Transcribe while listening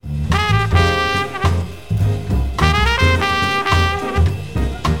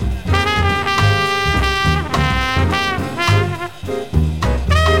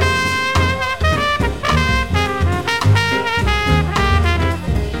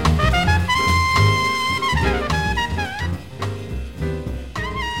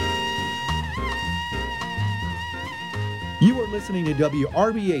listening to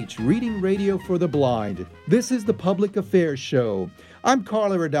WRBH, Reading Radio for the Blind. This is the Public Affairs Show. I'm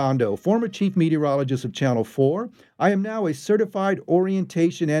Carl Arredondo, former chief meteorologist of Channel 4. I am now a certified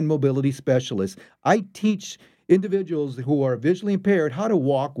orientation and mobility specialist. I teach individuals who are visually impaired how to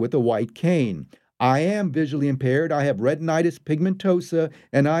walk with a white cane. I am visually impaired. I have retinitis pigmentosa,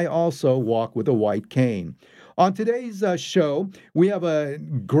 and I also walk with a white cane. On today's show, we have a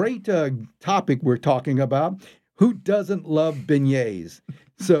great topic we're talking about. Who doesn't love beignets?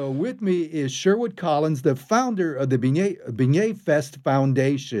 So with me is Sherwood Collins, the founder of the Beignet Fest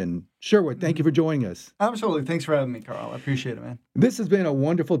Foundation. Sherwood, thank you for joining us. Absolutely. Thanks for having me, Carl. I appreciate it, man. This has been a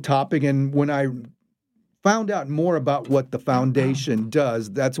wonderful topic, and when I found out more about what the foundation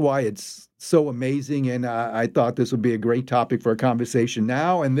does, that's why it's so amazing, and I thought this would be a great topic for a conversation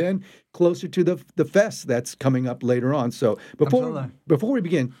now and then closer to the fest that's coming up later on. So before we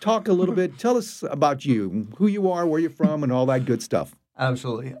begin, talk a little bit, tell us about you, who you are, where you're from, and all that good stuff.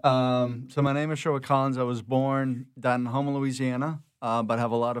 Absolutely. So my name is Sherwood Collins. I was born down in Houma, Louisiana, but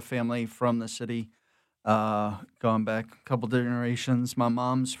have a lot of family from the city, going back a couple generations. My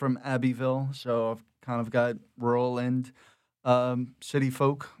mom's from Abbeville, so I've kind of got rural and city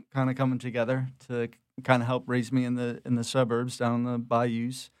folk kind of coming together to kind of help raise me in the suburbs down in the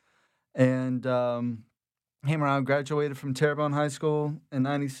bayous. And came around, graduated from Terrebonne High School in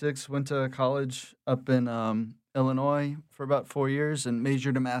 '96, went to college up in Illinois for about 4 years and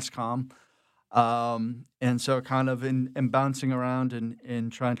majored in mass comm. And so kind of in bouncing around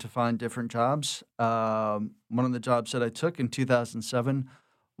and trying to find different jobs. One of the jobs that I took in 2007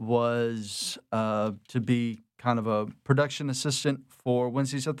 was to be kind of a production assistant for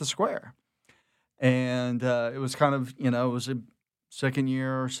Wednesdays at the Square. And it was kind of, it was a second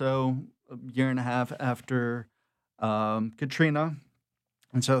year or so, a year and a half after Katrina.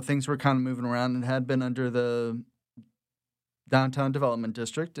 And so things were kind of moving around and had been under the Downtown Development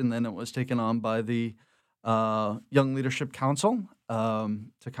District. And then it was taken on by the Young Leadership Council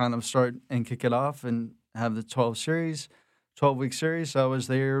to kind of start and kick it off and have the 12-week series. So I was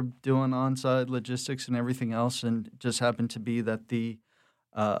there doing on-site logistics and everything else, and it just happened to be that the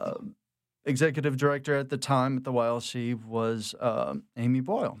executive director at the time at the YLC was Amy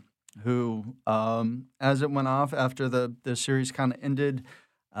Boyle, who, as it went off after the series kind of ended,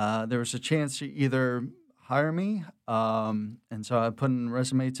 there was a chance to either hire me, and so I put in a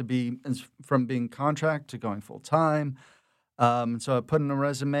resume to be from being contract to going full-time. So I put in a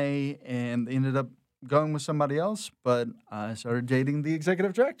resume, and they ended up going with somebody else, but I started dating the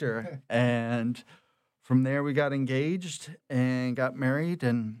executive director. And from there, we got engaged and got married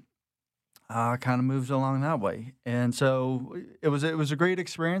and kind of moved along that way. And so it was a great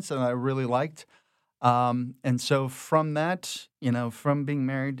experience that I really liked. And so from that, from being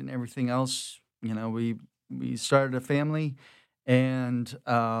married and everything else, we started a family. And,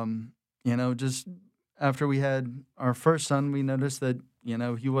 just after we had our first son, we noticed that,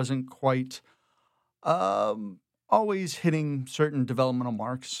 he wasn't quite always hitting certain developmental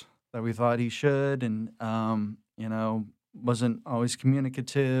marks that we thought he should, and wasn't always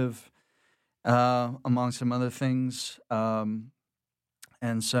communicative, among some other things.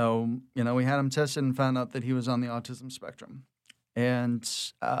 And so, we had him tested and found out that he was on the autism spectrum. And,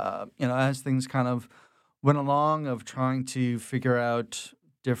 as things kind of went along of trying to figure out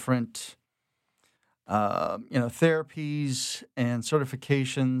different therapies and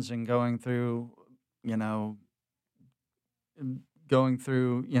certifications and going through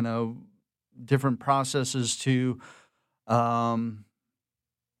different processes to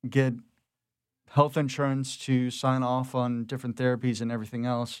get health insurance to sign off on different therapies and everything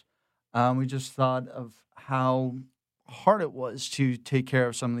else. We just thought of how hard it was to take care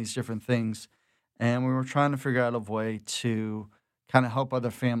of some of these different things. And we were trying to figure out a way to kind of help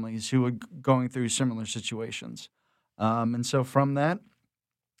other families who were going through similar situations. And so from that,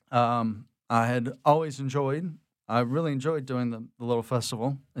 I really enjoyed doing the little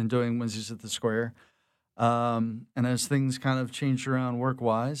festival and doing Wednesdays at the Square. And as things kind of changed around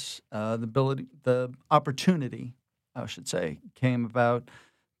work-wise, the opportunity, I should say, came about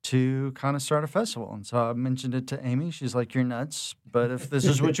to kind of start a festival. And so I mentioned it to Amy. She's like, "You're nuts, but if this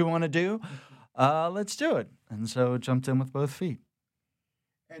is what you want to do, let's do it." And so jumped in with both feet.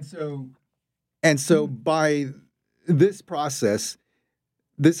 And so by this process,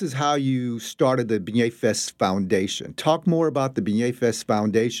 this is how you started the Beignet Fest Foundation. Talk more about the Beignet Fest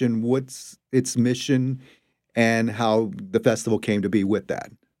Foundation, what's its mission, and how the festival came to be with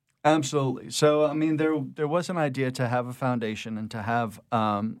that. Absolutely. So, there was an idea to have a foundation and to have,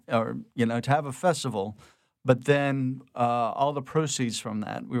 to have a festival, but then all the proceeds from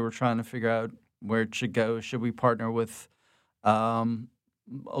that, we were trying to figure out where it should go. Should we partner with a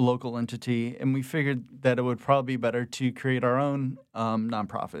local entity, and we figured that it would probably be better to create our own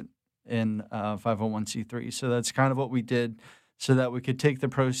nonprofit in 501c3. So that's kind of what we did, so that we could take the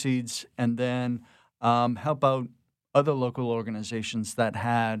proceeds and then help out other local organizations that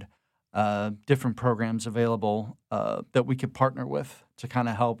had different programs available that we could partner with to kind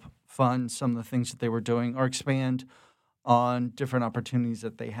of help fund some of the things that they were doing or expand on different opportunities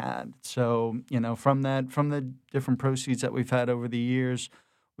that they had. So, from the different proceeds that we've had over the years,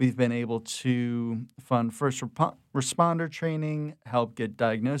 we've been able to fund first responder training, help get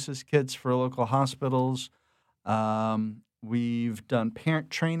diagnosis kits for local hospitals. We've done parent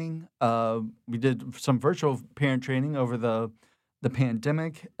training. We did some virtual parent training over the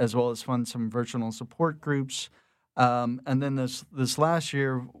pandemic, as well as fund some virtual support groups. And then this last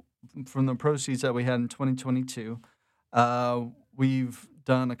year, from the proceeds that we had in 2022, we've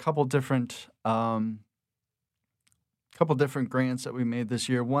done a couple different grants that we made this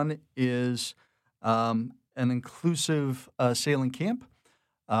year. One is an inclusive sailing camp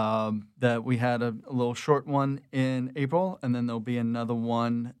that we had a little short one in April, and then there'll be another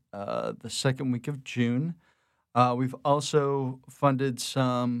one the second week of June. We've also funded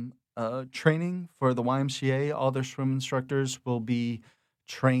some training for the YMCA. All their swim instructors will be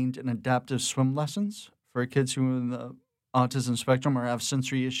trained in adaptive swim lessons for kids who are in the autism spectrum or have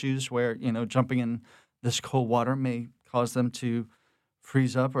sensory issues where, jumping in this cold water may cause them to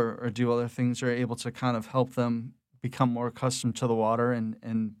freeze up or do other things. They're able to kind of help them become more accustomed to the water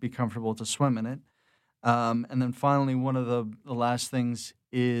and be comfortable to swim in it. And then finally, one of the last things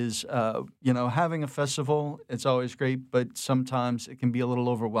is, having a festival. It's always great, but sometimes it can be a little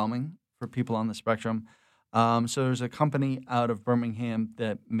overwhelming for people on the spectrum. So there's a company out of Birmingham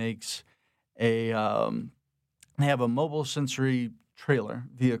that makes they have a mobile sensory trailer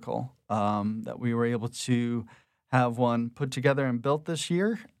vehicle that we were able to have one put together and built this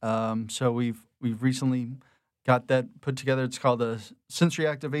year. So we've recently got that put together. It's called a sensory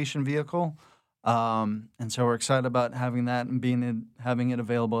activation vehicle. And so we're excited about having that and having it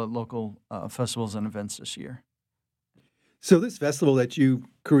available at local festivals and events this year. So this festival that you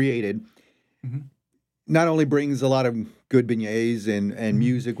created not only brings a lot of good beignets and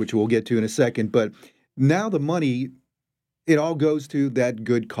music, which we'll get to in a second, but now the money, it all goes to that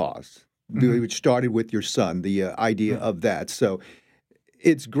good cause, which started with your son, the idea of that. So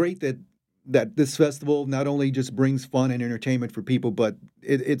it's great that this festival not only just brings fun and entertainment for people, but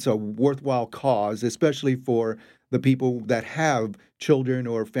it's a worthwhile cause, especially for the people that have children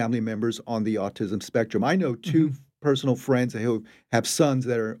or family members on the autism spectrum. I know two personal friends who have sons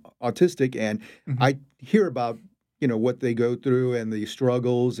that are autistic, and I hear about what they go through and the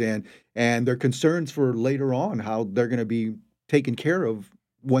struggles and their concerns for later on, how they're going to be taken care of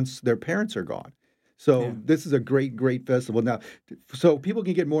once their parents are gone. So this is a great, great festival. Now, so people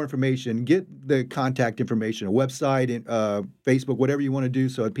can get more information, get the contact information, a website, and Facebook, whatever you want to do,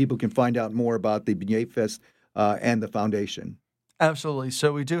 so that people can find out more about the Beignet Fest and the foundation. Absolutely.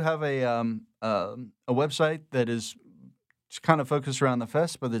 So we do have a website that is kind of focused around the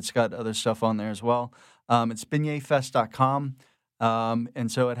fest, but it's got other stuff on there as well. It's beignetfest.com.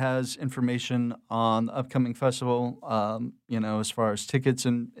 And so it has information on the upcoming festival, as far as tickets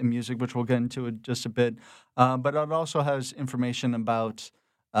and music, which we'll get into in just a bit. But it also has information about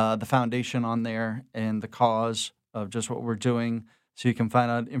the foundation on there and the cause of just what we're doing. So you can find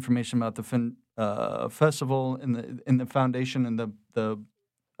out information about the festival in the foundation and the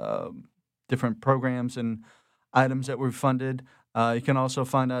different programs and items that we've funded. You can also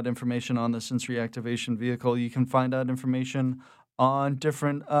find out information on the sensory activation vehicle. You can find out information on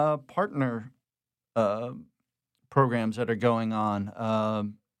different partner programs that are going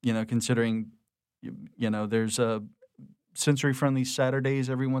on. Considering, there's sensory-friendly Saturdays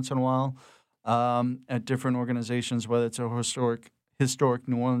every once in a while at different organizations, whether it's a historic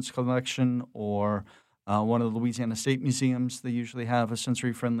New Orleans collection or one of the Louisiana State Museums. They usually have a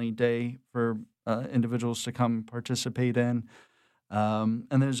sensory-friendly day for individuals to come participate in. And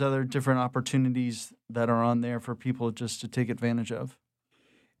there's other different opportunities that are on there for people just to take advantage of.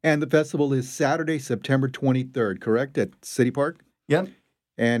 And the festival is Saturday, September 23rd, correct, at City Park? Yep.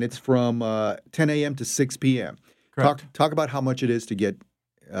 And it's from 10 a.m. to 6 p.m. Correct. Talk about how much it is to get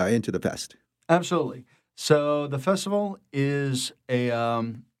into the fest. Absolutely. So the festival is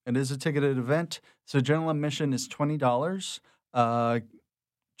a ticketed event. So general admission is $20.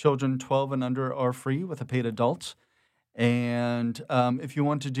 Children 12 and under are free with a paid adult. And if you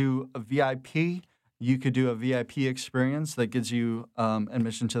want to do a VIP, you could do a VIP experience that gives you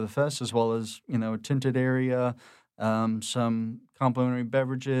admission to the fest, as well as a tinted area, some complimentary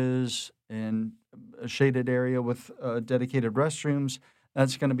beverages, and a shaded area with dedicated restrooms.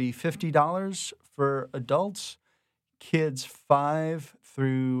 That's going to be $50 for adults. Kids 5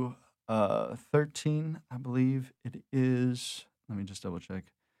 through 13, I believe it is. Let me just double check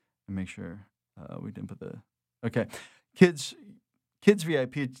and make sure we didn't put the. Okay. Kids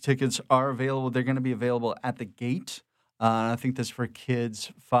VIP tickets are available. They're going to be available at the gate. I think that's for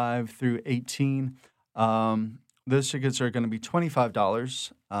kids 5 through 18. Those tickets are going to be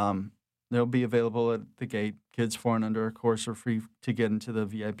 $25. They'll be available at the gate. Kids 4 and under, of course, are free to get into the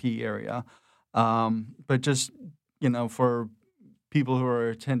VIP area. But just, for people who are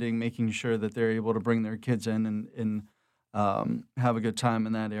attending, making sure that they're able to bring their kids in and have a good time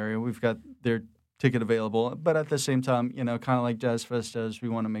in that area. We've got their ticket available. But at the same time, kind of like Jazz Fest does, we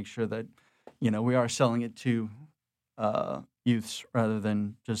want to make sure that, we are selling it to youths rather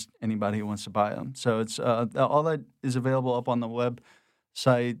than just anybody who wants to buy them. So it's all that is available up on the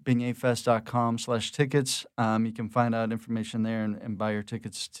website, beignetfest.com/tickets. You can find out information there and buy your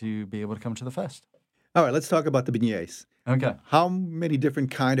tickets to be able to come to the fest. All right, let's talk about the beignets. Okay. How many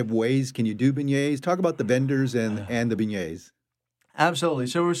different kind of ways can you do beignets? Talk about the vendors and the beignets. Absolutely.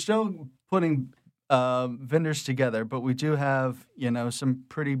 So we're still putting vendors together, but we do have, some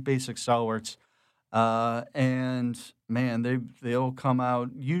pretty basic stalwarts. And man, they'll come out.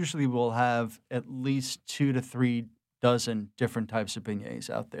 Usually we'll have at least 2 to 3 dozen different types of beignets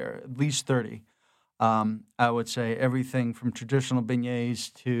out there, at least 30. I would say everything from traditional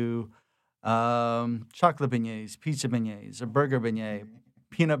beignets to chocolate beignets, pizza beignets, a burger beignet,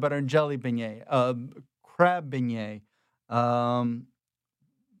 peanut butter and jelly beignet, crab beignet,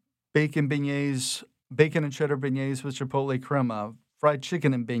 bacon beignets, bacon and cheddar beignets with chipotle crema, fried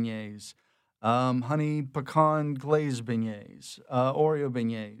chicken and beignets, honey pecan glazed beignets, Oreo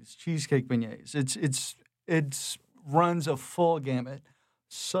beignets, cheesecake beignets. It's runs a full gamut,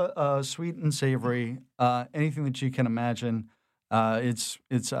 sweet and savory, anything that you can imagine.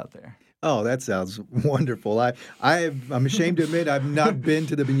 It's out there. Oh, that sounds wonderful. I'm ashamed to admit I've not been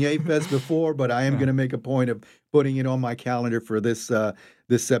to the Beignet Fest before, but I am going to make a point of putting it on my calendar for this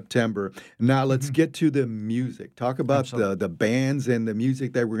September. Now let's get to the music. Talk about the bands and the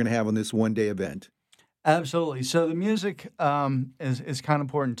music that we're going to have on this one-day event. Absolutely. So the music is kind of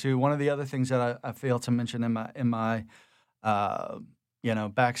important too. One of the other things that I failed to mention in my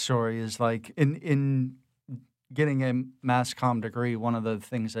backstory is like in getting a mass comm degree, one of the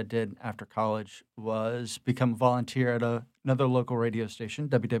things I did after college was become a volunteer at another local radio station,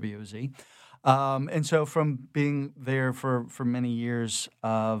 WWOZ. And so from being there for many years,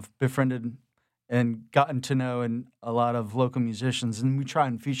 I've befriended and gotten to know a lot of local musicians, and we try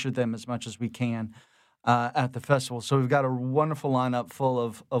and feature them as much as we can at the festival. So we've got a wonderful lineup full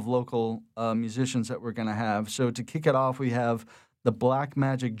of local musicians that we're going to have. So to kick it off, we have the Black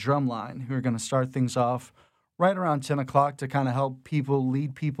Magic Drumline, who are going to start things off right around 10 o'clock to kind of help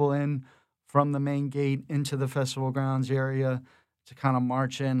lead people in from the main gate into the festival grounds area to kind of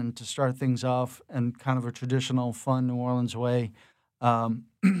march in and to start things off in kind of a traditional, fun New Orleans way. Then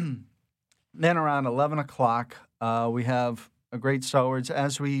around 11 o'clock, we have a great stalwarts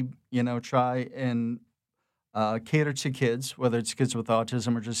as we, try and cater to kids, whether it's kids with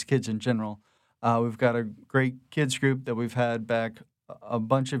autism or just kids in general. We've got a great kids group that we've had back a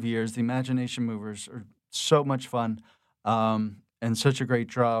bunch of years. The Imagination Movers are so much fun and such a great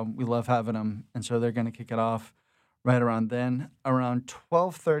draw. We love having them, and so they're going to kick it off right around then. Around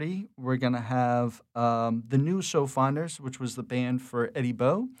 12:30, we're going to have the new Soul Finders, which was the band for Eddie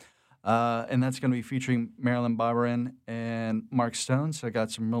Bo, and that's going to be featuring Marilyn Barberin and Mark Stone. So I got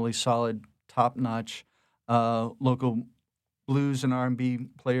some really solid, top-notch local blues and R&B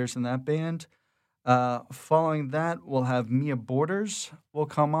players in that band. Following that, we'll have Mia Borders will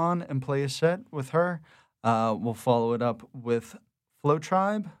come on and play a set with her. We'll follow it up with Flow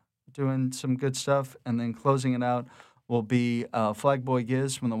Tribe doing some good stuff, and then closing it out will be Flag Boy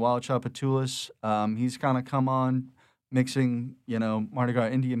Giz from the Wild Chapatulas. He's kind of come on mixing, Mardi Gras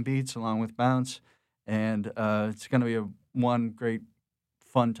Indian beats along with bounce, and it's going to be one great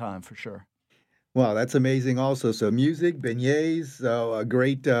fun time for sure. Wow, that's amazing also. So music, beignets, so a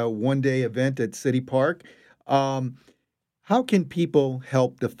great one-day event at City Park. How can people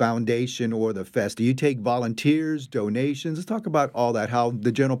help the foundation or the fest? Do you take volunteers, donations? Let's talk about all that, how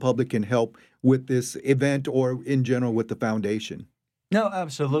the general public can help with this event or in general with the foundation. No,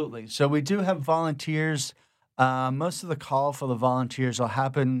 absolutely. So we do have volunteers. Most of the call for the volunteers will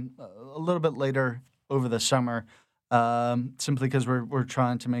happen a little bit later over the summer, simply because we're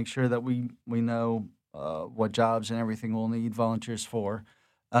trying to make sure that we know what jobs and everything we'll need volunteers for.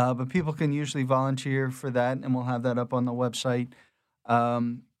 But people can usually volunteer for that, and we'll have that up on the website.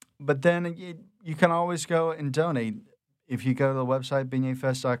 But then you can always go and donate. If you go to the website,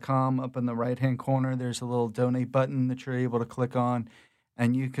 beignetfest.com, up in the right-hand corner, there's a little donate button that you're able to click on,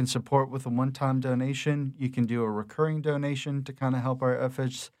 and you can support with a one-time donation. You can do a recurring donation to kind of help our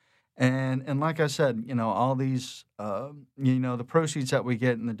efforts. And like I said, all these, the proceeds that we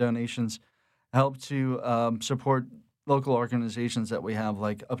get in the donations help to support local organizations that we have,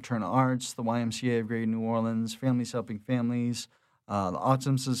 like Upturn Arts, the YMCA of Greater New Orleans, Families Helping Families, the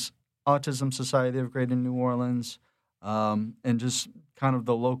Autism Society of Greater New Orleans, and just kind of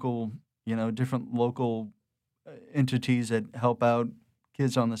the local, different local entities that help out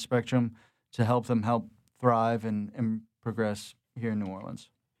kids on the spectrum to help them help thrive and progress here in New Orleans.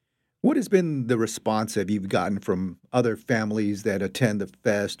 What has been the response that you've gotten from other families that attend the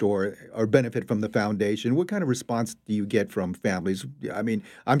fest or benefit from the foundation? What kind of response do you get from families? I mean,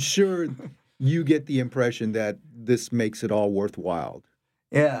 I'm sure you get the impression that this makes it all worthwhile.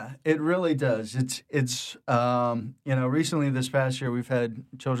 Yeah, it really does. It's recently this past year we've had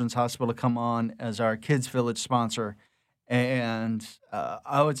Children's Hospital come on as our Kids Village sponsor, and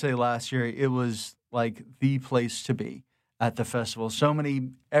I would say last year it was like the place to be at the festival.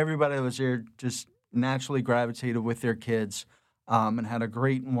 Everybody that was there just naturally gravitated with their kids, and had a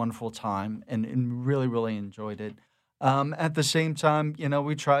great and wonderful time and really, really enjoyed it. At the same time,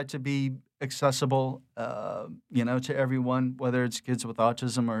 we tried to be accessible, to everyone, whether it's kids with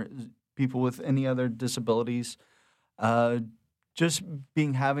autism or people with any other disabilities. Just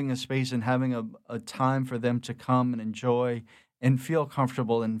having a space and having a time for them to come and enjoy and feel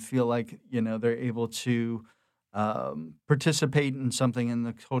comfortable and feel like, they're able to participate in something in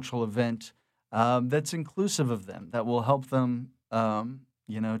the cultural event that's inclusive of them, that will help them,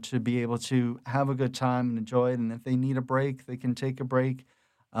 to be able to have a good time and enjoy it. And if they need a break, they can take a break,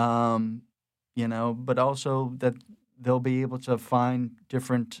 but also that they'll be able to find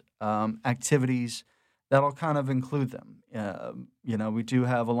different activities that'll kind of include them. We do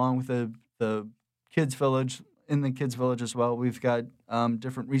have, along with the Kids Village, in the Kids Village as well, we've got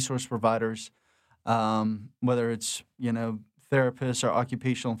different resource providers, whether it's, therapists or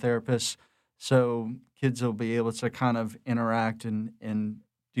occupational therapists. So kids will be able to kind of interact and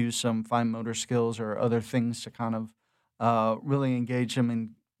do some fine motor skills or other things to kind of really engage them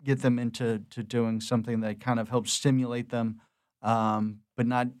and get them into doing something that kind of helps stimulate them, but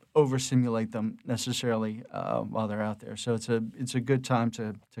not overstimulate them necessarily while they're out there. So it's a good time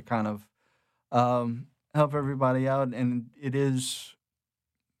to kind of help everybody out, and it is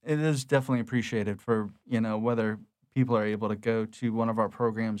definitely appreciated for whether people are able to go to one of our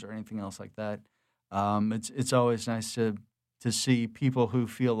programs or anything else like that. It's always nice to see people who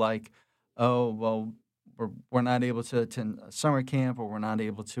feel like, oh well, we're not able to attend a summer camp or we're not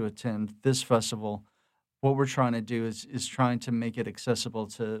able to attend this festival. What we're trying to do is trying to make it accessible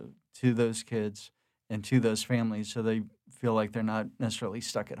to those kids and to those families, so they feel like they're not necessarily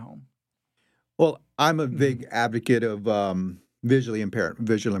stuck at home. Well, I'm a big advocate of visual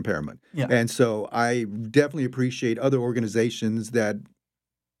impairment. Yeah. And so I definitely appreciate other organizations that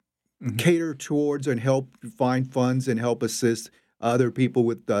cater towards and help find funds and help assist other people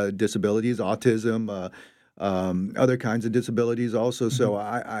with disabilities, autism, other kinds of disabilities also. So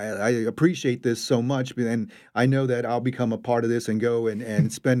I appreciate this so much, and I know that I'll become a part of this and go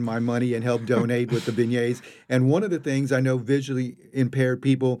and spend my money and help donate with the beignets. And one of the things I know visually impaired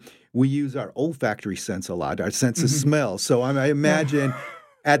people, we use our olfactory sense a lot, our sense of smell. So I imagine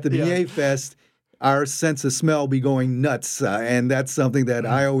at the Beignet Fest, our sense of smell be going nuts, and that's something that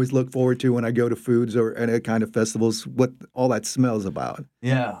I always look forward to when I go to foods or any kind of festivals, what all that smells about.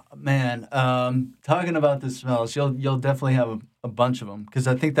 Yeah, man. Talking about the smells, you'll definitely have a bunch of them, because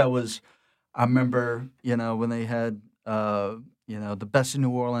I think I remember, when they had, the best in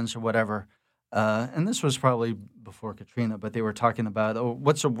New Orleans or whatever, and this was probably before Katrina, but they were talking about,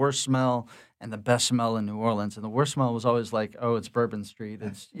 what's the worst smell and the best smell in New Orleans? And the worst smell was always like, it's Bourbon Street.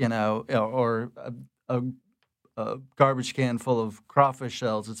 It's, or a garbage can full of crawfish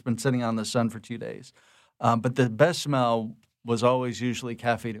shells. It's been sitting out in the sun for 2 days. But the best smell was always usually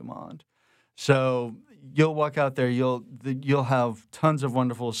Café du Monde. So you'll walk out there, you'll have tons of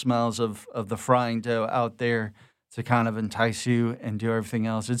wonderful smells of the frying dough out there to kind of entice you and do everything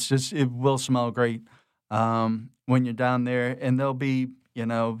else. It will smell great when you're down there, and there'll be,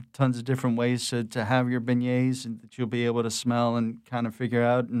 tons of different ways to have your beignets and that you'll be able to smell and kind of figure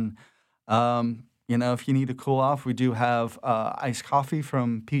out. And, if you need to cool off, we do have iced coffee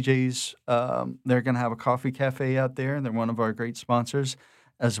from PJ's. They're going to have a coffee cafe out there, and they're one of our great sponsors,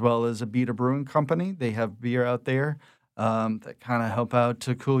 as well as a Beta Brewing Company. They have beer out there that kind of help out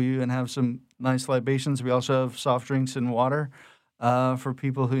to cool you and have some nice libations. We also have soft drinks and water for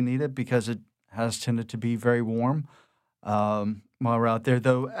people who need it, because it has tended to be very warm. While we're out there,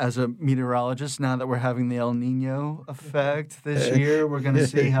 though, as a meteorologist, now that we're having the El Nino effect this year, we're going to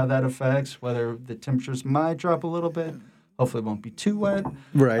see how that affects, whether the temperatures might drop a little bit. Hopefully it won't be too wet.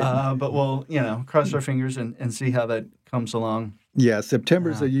 Right. But we'll, cross our fingers and see how that comes along. Yeah,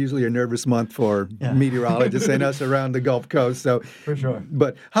 September's usually a nervous month for meteorologists and us around the Gulf Coast. So, for sure.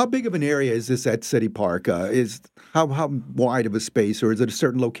 But how big of an area is this at City Park? Is how wide of a space, or is it a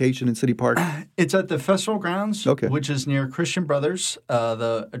certain location in City Park? It's at the Festival Grounds, which is near Christian Brothers.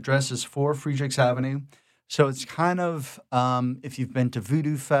 The address is 4 Friedrichs Avenue. So it's kind of, if you've been to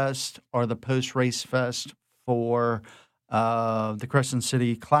Voodoo Fest or the Post-Race Fest for the Crescent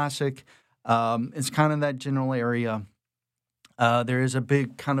City Classic, it's kind of that general area. There is a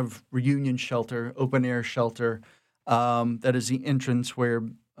big kind of reunion shelter, open-air shelter, that is the entrance where,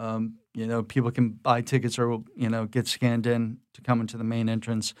 people can buy tickets or, get scanned in to come into the main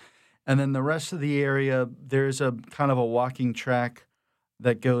entrance. And then the rest of the area, there's a kind of a walking track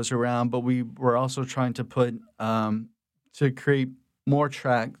that goes around, but we're also trying to to create more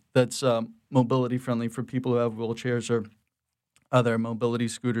track that's mobility-friendly for people who have wheelchairs or other mobility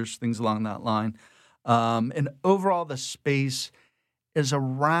scooters, things along that line. And overall, the space is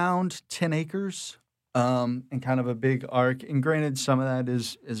around 10 acres and kind of a big arc. And granted, some of that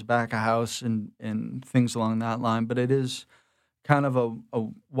is back a house and things along that line, but it is kind of a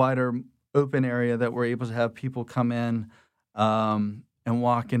wider open area that we're able to have people come in and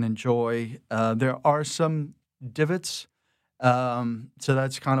walk and enjoy. There are some divots, so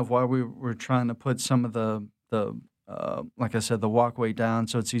that's kind of why we're trying to put some of the like I said, the walkway down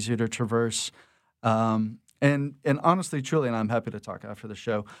so it's easier to traverse. And honestly, truly, and I'm happy to talk after the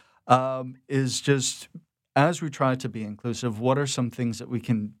show, is just as we try to be inclusive, what are some things that we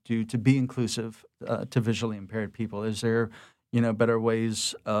can do to be inclusive to visually impaired people? Is there, better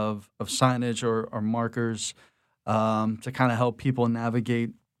ways of signage or markers to kind of help people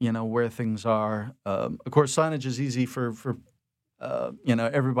navigate, where things are? Of course, signage is easy for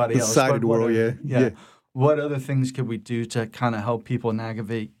everybody else. The sighted world, yeah. What other things could we do to kind of help people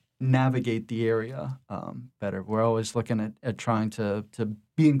navigate the area better? We're always looking at trying to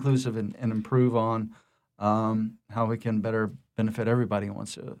be inclusive and improve on how we can better benefit everybody who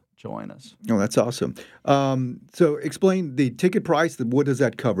wants to join us. Oh, that's awesome. So explain the ticket price. What does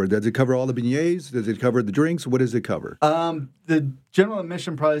that cover? Does it cover all the beignets? Does it cover the drinks? What does it cover? The general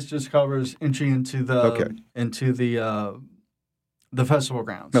admission price just covers entry into the festival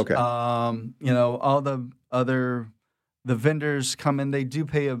grounds. Okay. All the vendors come in. They do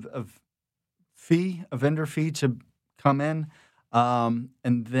pay a vendor fee to come in, and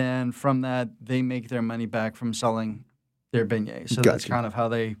then from that they make their money back from selling their beignets. So Gotcha. That's kind of how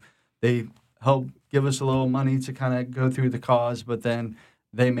they help give us a little money to kind of go through the cause, but then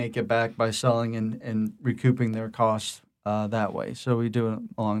they make it back by selling and recouping their costs that way. So we do it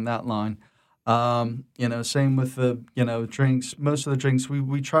along that line. Same with the drinks. Most of the drinks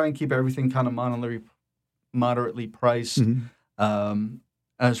we try and keep everything kind of moderately priced. Mm-hmm.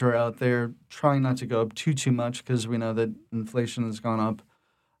 As we're out there, trying not to go up too much because we know that inflation has gone up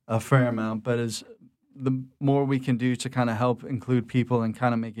a fair amount. But as the more we can do to kind of help include people and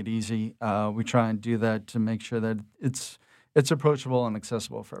kind of make it easy, we try and do that to make sure that it's approachable and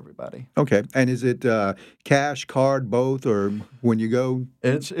accessible for everybody. Okay, and is it cash, card, both, or when you go?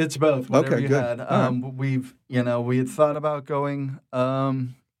 It's both. Whatever okay, you good. had. We had thought about going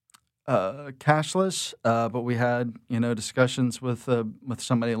cashless, but we had discussions with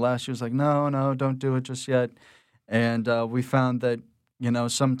somebody last year. Was like, no, don't do it just yet. And we found that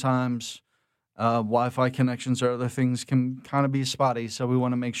sometimes Wi-Fi connections or other things can kind of be spotty. So we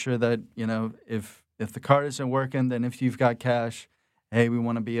want to make sure that if the card isn't working, then if you've got cash, hey, we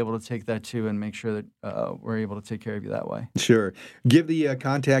want to be able to take that too and make sure that we're able to take care of you that way. Sure. Give the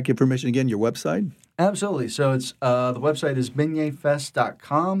contact information again, your website. Absolutely. So it's the website is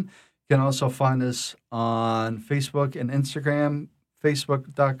beignetfest.com. You can also find us on Facebook and Instagram,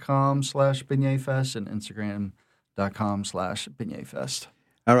 facebook.com/beignetfest and instagram.com/beignetfest.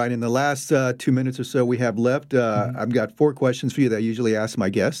 All right. In the last 2 minutes or so we have left, I've got 4 questions for you that I usually ask my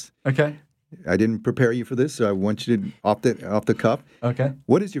guests. Okay. I didn't prepare you for this, so I want you to off the cuff. Okay.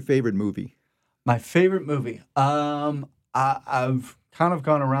 What is your favorite movie? My favorite movie? I've kind of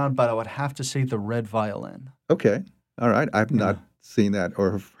gone around, but I would have to say The Red Violin. Okay. All right. I've not seen that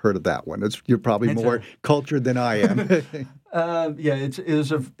or heard of that one. You're probably more cultured than I am. It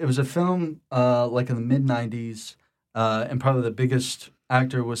was a film like in the mid-'90s, and probably the biggest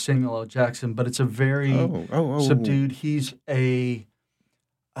actor was Samuel L. Jackson, but it's a very subdued. He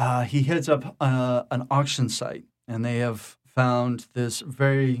heads up an auction site, and they have found this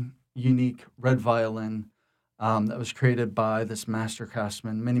very unique red violin that was created by this master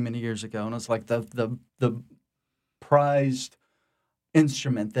craftsman many, many years ago. And it's like the prized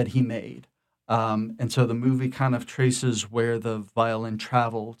instrument that he made. And so the movie kind of traces where the violin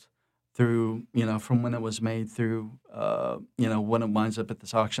traveled through, from when it was made through, when it winds up at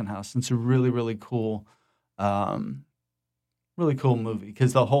this auction house. And it's a really, really cool movie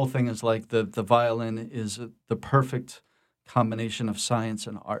because the whole thing is like the violin is the perfect combination of science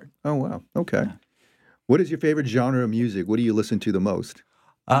and art. Oh, wow. Okay. Yeah. What is your favorite genre of music? What do you listen to the most?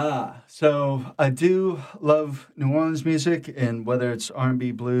 So I do love New Orleans music, and whether it's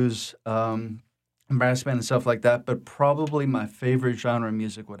R&B, blues, brass band and stuff like that, but probably my favorite genre of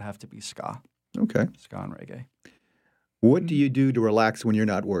music would have to be ska. Okay. Ska and reggae. What do you do to relax when you're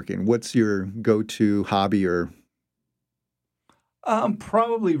not working? What's your go-to hobby or...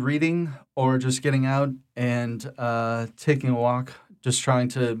 Probably reading or just getting out and taking a walk, just trying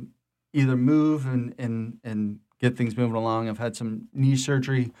to either move and get things moving along. I've had some knee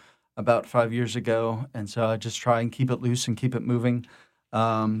surgery about 5 years ago, and so I just try and keep it loose and keep it moving.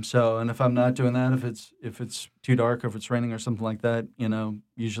 And if I'm not doing that, if it's too dark or if it's raining or something like that,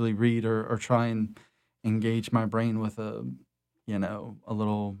 usually read or try and engage my brain with a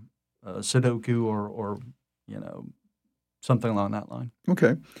little Sudoku or something along that line.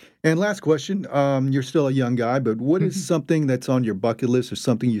 Okay. And last question, you're still a young guy, but what is something that's on your bucket list or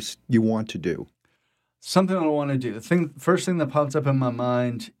something you want to do? Something I want to do. First thing that pops up in my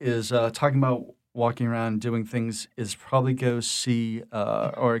mind is talking about walking around, doing things, is probably go see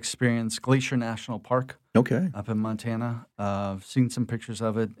or experience Glacier National Park. Okay. Up in Montana. I've seen some pictures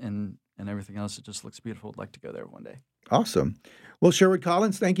of it and everything else. It just looks beautiful. I'd like to go there one day. Awesome. Well, Sherwood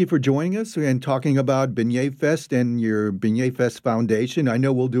Collins, thank you for joining us and talking about Beignet Fest and your Beignet Fest Foundation. I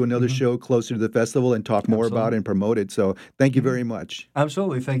know we'll do another show closer to the festival and talk more about it and promote it. So thank you very much.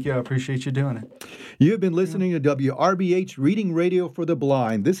 Absolutely. Thank you. I appreciate you doing it. You have been listening to WRBH Reading Radio for the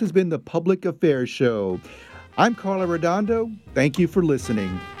Blind. This has been the Public Affairs Show. I'm Carla Redondo. Thank you for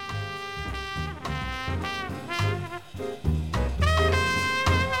listening.